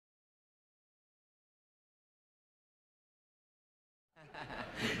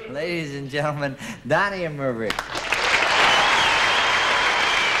Ladies and gentlemen, Donny and Marie.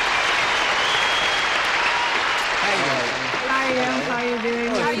 How you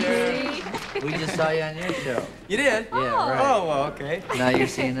doing? How you doing? We just saw you on your show. You did? Yeah, right. Oh, well, okay. Now you're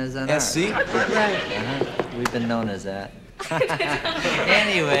seeing us on ours. SC? Right. We've been known as that.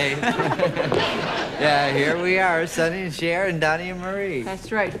 Anyway, yeah, here we are, Sonny and Cher and Donny and Marie.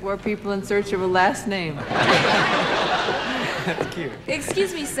 That's right. 4 people in search of a last name. That's cute.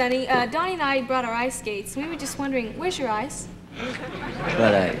 Excuse me, Sonny. Donny and I brought our ice skates. We were just wondering, where's your ice?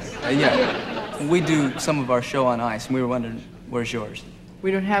 But ice. Yeah, we do some of our show on ice, and we were wondering, where's yours? We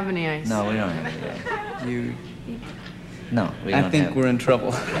don't have any ice. No, we don't have any ice. You... No, we don't I think have we're in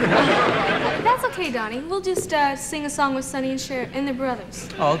trouble. That's okay, Donny. We'll just sing a song with Sonny and Cher and their brothers.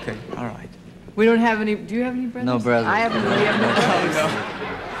 Oh, okay. All right. We don't have any. Do you have any brothers? No brothers. I have no brothers.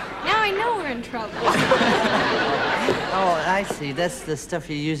 Now I know we're in trouble. Oh, I see. That's the stuff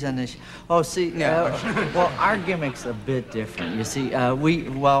you use on this. Oh, see. Yeah. Well, our gimmick's a bit different. You see,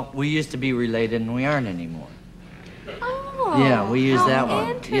 we used to be related, and we aren't anymore. Oh. Yeah, we use how that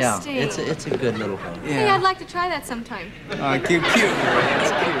one. Yeah, interesting. it's a good little hook. Yeah. Hey, I'd like to try that sometime. Cute.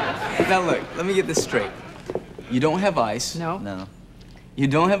 That's cute. Now, look, let me get this straight. You don't have ice. No. No. You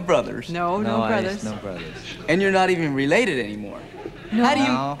don't have brothers. No No brothers. ice, no brothers. And you're not even related anymore. No.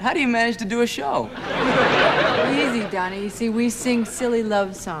 How do you manage to do a show? Easy, Donny. You see, we sing silly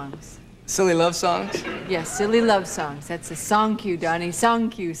love songs. Silly love songs? Yes, silly love songs. That's a song cue, Donny. Song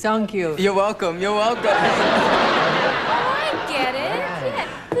cue, song cue. You're welcome. You're welcome. Oh, I get it. Yeah,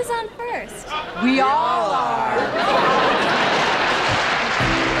 who's on first? We all are.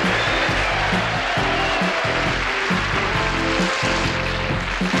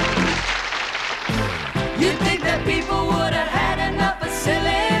 You'd think that people would have had enough of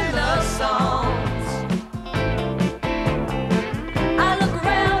silly love songs. I look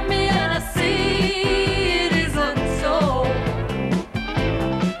around me and I see it isn't so.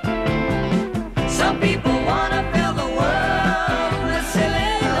 Some people want to fill the world with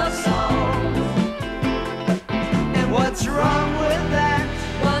silly love songs. And what's wrong with that?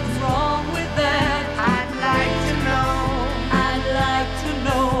 What's wrong with that? I'd like to know. I'd like to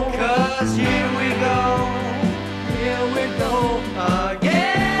know. 'Cause here we go. Here we go.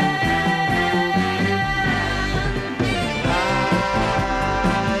 Again. I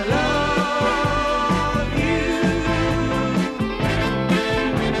love you.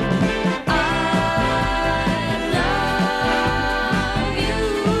 I love you.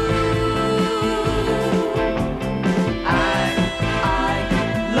 I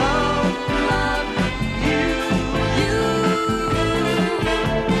love you. You.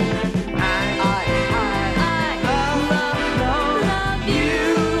 I love you.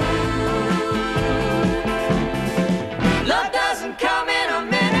 Love doesn't come in a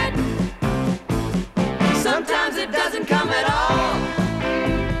minute. Sometimes it doesn't come at all.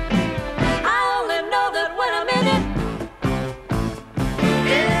 I only know that when I'm in it,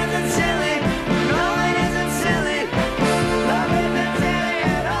 It isn't silly. No, it isn't silly. Love isn't silly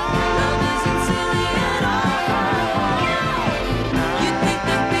at all. love isn't silly at all. You'd think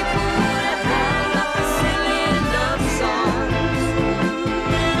that people would have had enough of silly love songs.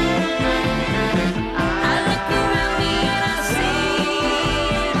 I look around me and I see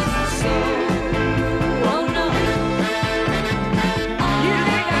it isn't so. Oh no. You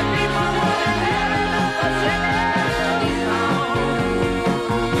think that people would have had enough of silly love songs?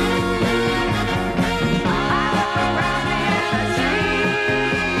 I look around me and I see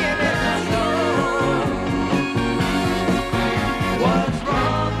it isn't so. What's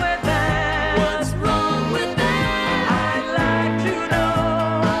wrong with that? What's wrong with that? I'd like to know.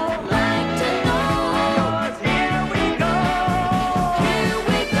 I'd like to know. 'Cause here we go. Here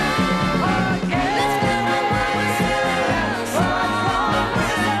we go. Again. Let's fill the world with silly love songs.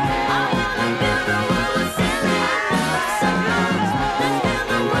 I wanna fill the world with silly love songs. Let's fill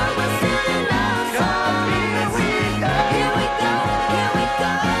the world with silly love songs. Here we go. Here we go. Here we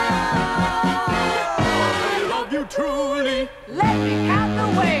go. I love you truly. Let me count the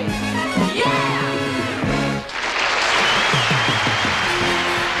ways. Yeah.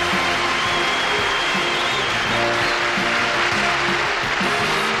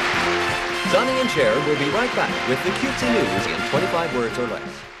 Sonny and Cher will be right back with the cutesy news in 25 words or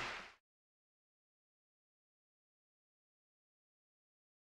less.